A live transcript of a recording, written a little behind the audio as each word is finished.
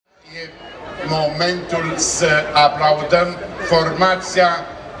momentul să aplaudăm formația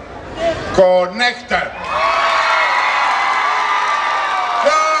Connector.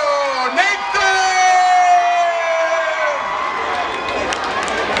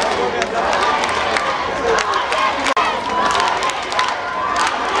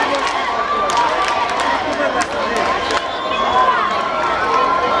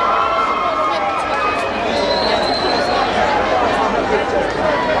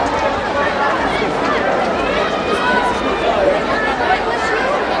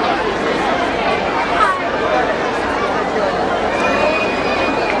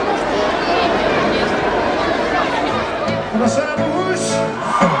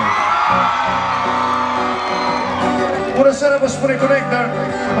 Bună seara, vă spune Connector,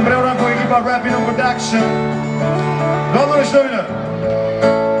 împreună cu echipa Rapid Production. Doamnelor și domnilor,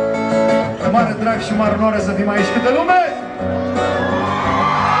 mare drag și mare onoare să fim aici câte lume!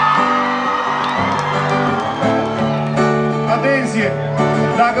 Atenție!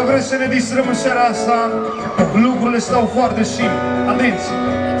 Dacă vreți să ne distrăm în seara asta, lucrurile stau foarte simplu. Atenție!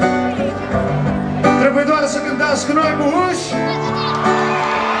 Trebuie doar să cântați cu noi, Buhusi!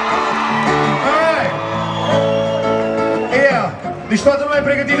 Deci toată lumea e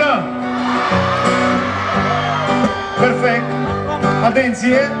pregătită? Perfect!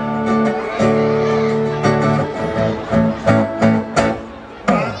 Atenție!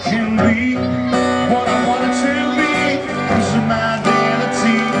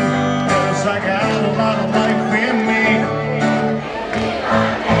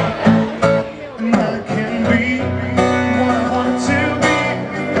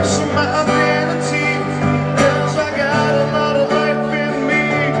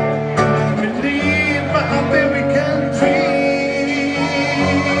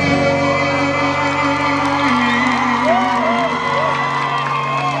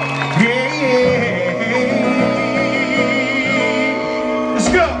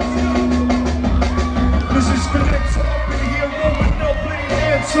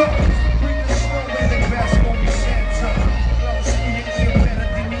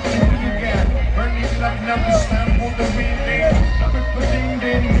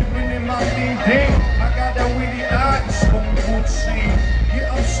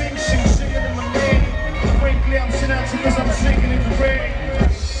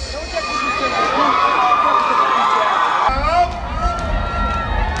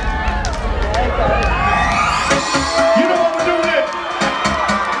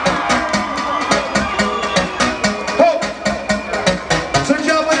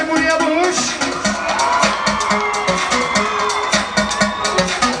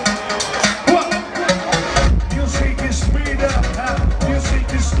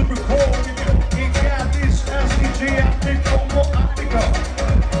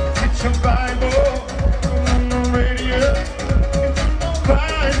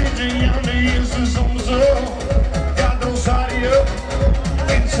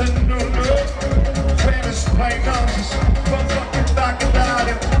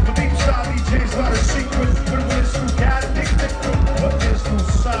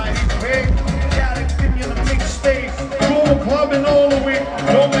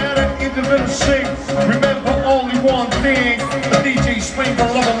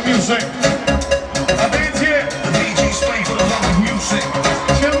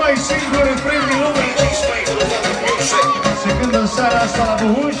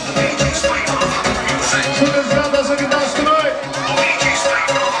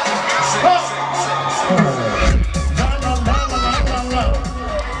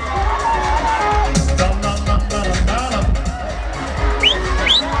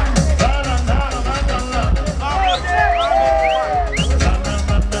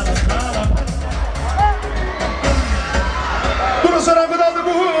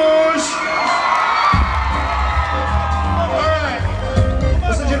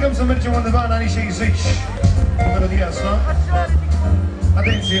 Să mergem undeva în anii 60 cu melodia asta.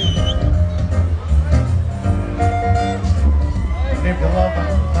 Atenție! If you love me,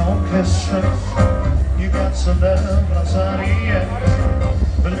 don't kiss me. You got some love, Rosaria.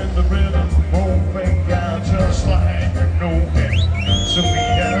 But in the rhythm, moving out just like you know it to me.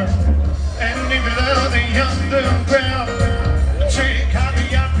 And if you love the underground, check out the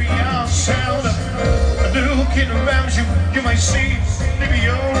RPR sound. Looking around you, you might see. Baby,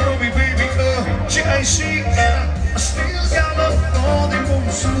 oh, baby, oh, I see, I still got love for the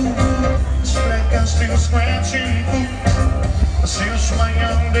moves. It's like I'm still scratching food. Since my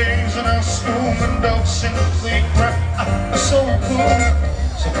young days in our school and dogs in the playground, so cool.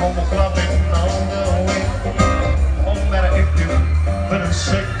 So come on, clubbing all the way. No matter if you better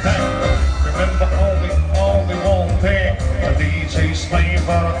sick time. remember only one thing. A DJ's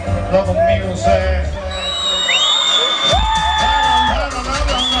flavor, love of music.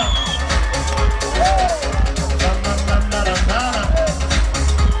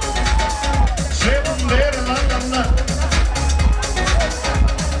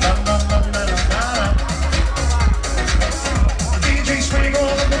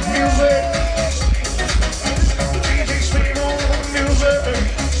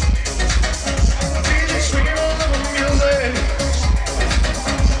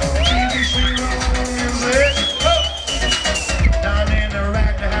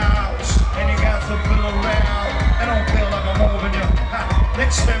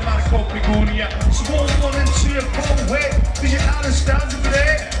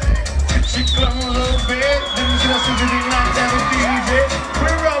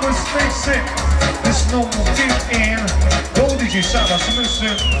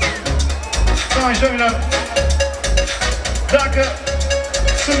 Dacă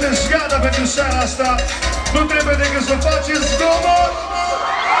sunteți gata pentru seara asta, nu trebuie decât să faceți zgomot!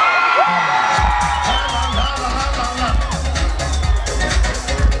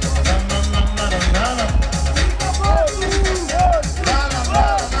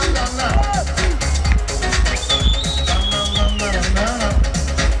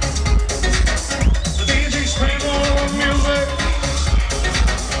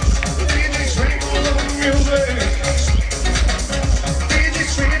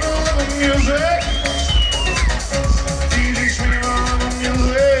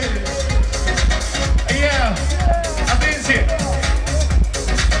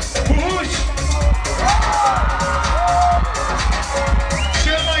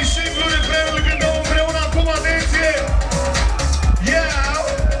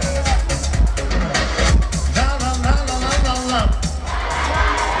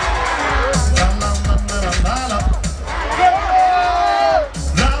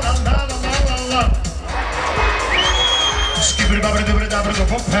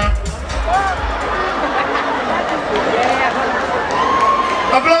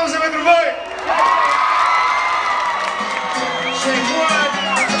 Aplauze pentru voi! Say what?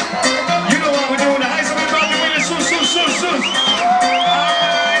 You know what we're doing. Hai să mai bate mâine sus, sus, sus, sus!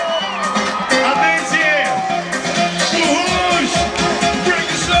 Atenție! Buhusi! Bring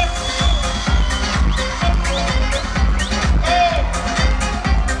us up! Oh!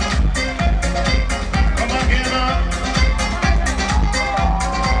 Come on, get up!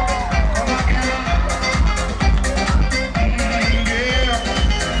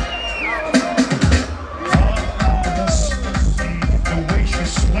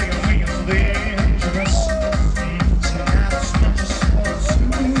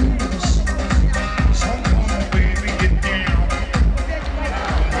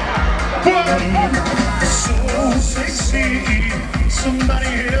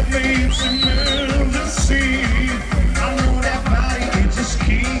 Somebody help me to move the sea. I know that body can just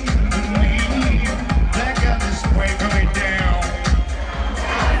keep me. That got this way coming down.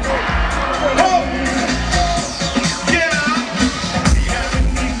 Oh! Yeah!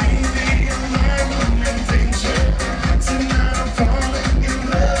 Tonight I'm falling in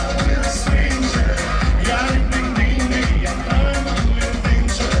love with a stranger.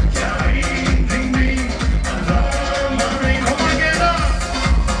 Come on, get up!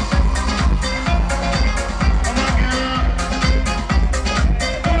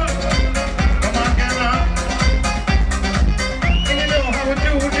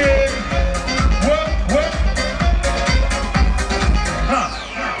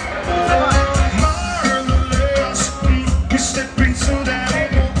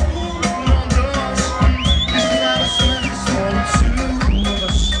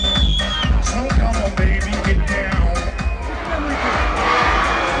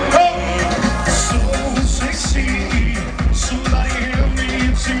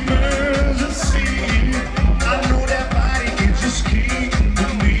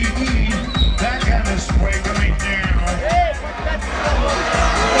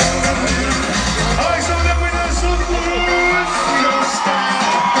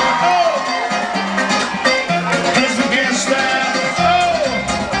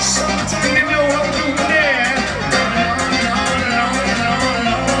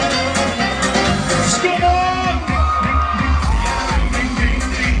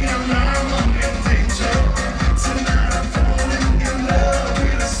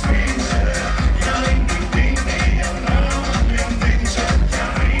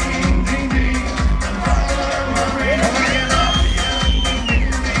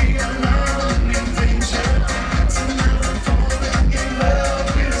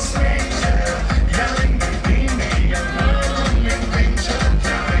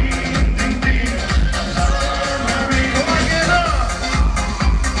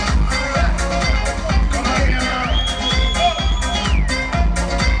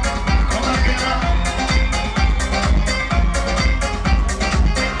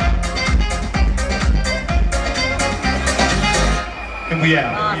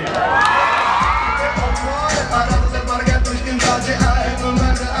 yeah. Arată de parcă atunci când trage aer, nu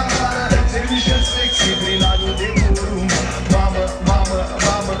merge afară. Se mișcă sexy prin anul de burum. Mamă, mamă,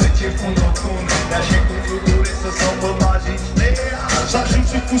 mamă, de ce fund o tun. Dar și cum fluture să s-au pe magicile. Să ajung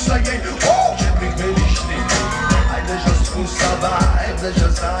să pus la ei, oh, ce priveliște. Hai de jos fusa, vai, de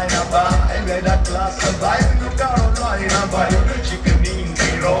jos haina, vai. Mi-ai dat clasă, vai, pentru Carolina, vai. Și când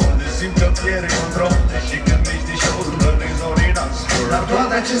intri în rol, simt că pierde control. Și când ești de show, rănezi orina în scur. Dar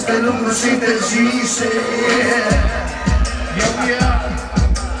toate aceste lucruri sunt interzise. Eu,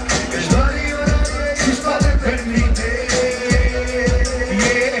 că-și doar iura și-și poate permite.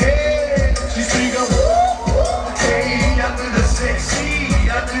 Și strigă, hey, e atât de sexy,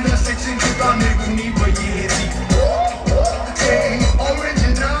 e atât de sexy încât am nebunit băieții. Hey,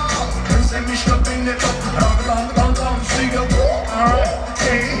 original, când se mișcă prin de tot, ram, strigă,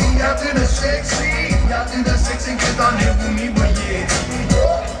 hey, e atât de sexy, e atât de sexy încât am nebunit băieții.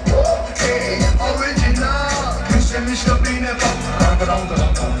 Hey, original, când se mișcă prin de tot, ram.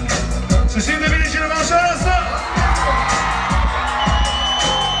 Se simte bine cineva în seara asta?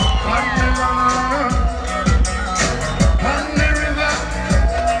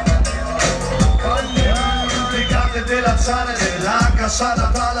 De la țară, de la casa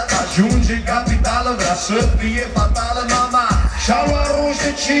natală, ajunge în capitală, vrea să fie fatală, mama și-a luat roși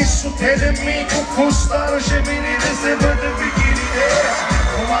de 500 de mii cu fustară și minile se văd în bikini.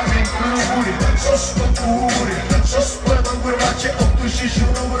 Cum avem în cluburi, sus pe curi, sus pe băguri, face 8 și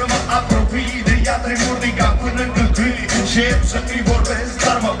jururi, mă apropii de ea, tremur din cap până în gâlgâi, încep să-i vorbesc,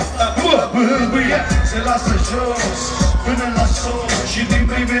 dar mă bâlbâie, se lasă jos până la sol și din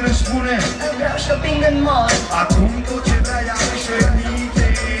privire îmi spune vreau shopping în mall. Acum tot ce vrea ea își permite.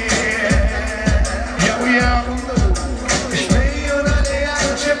 Ia își meionale ea a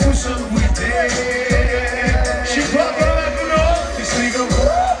început să uite. Și toată lumea cu noi îi strigă,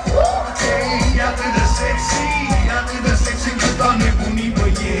 hey, e atât de sexy, e atât de sexy încât a nebunit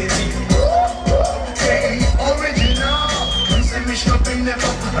băieții. Hey, original, când se mișcă prin de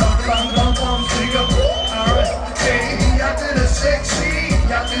fapt, ram, strigă, hey, e atât de sexy,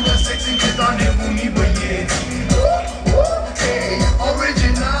 e atât de sexy încât a nebunit băieții. Hey,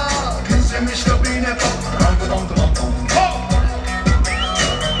 original, când se mișcă bine tot, ram, oh!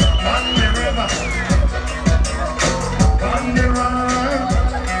 Run the river, run the run,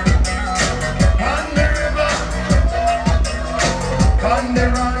 run the river, run the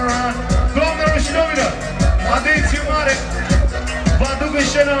run. Doamnelor și domnilor, atenție mare, vă aduc în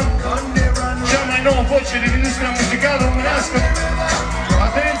scenă cea mai nouă voce din industria muzicală românească.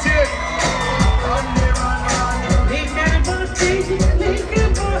 Atenție!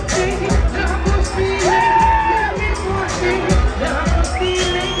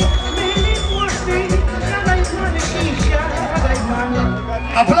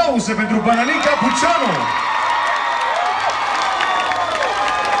 Aplauze pentru Bananica Puceanu!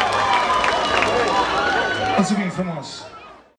 Mulțumim frumos!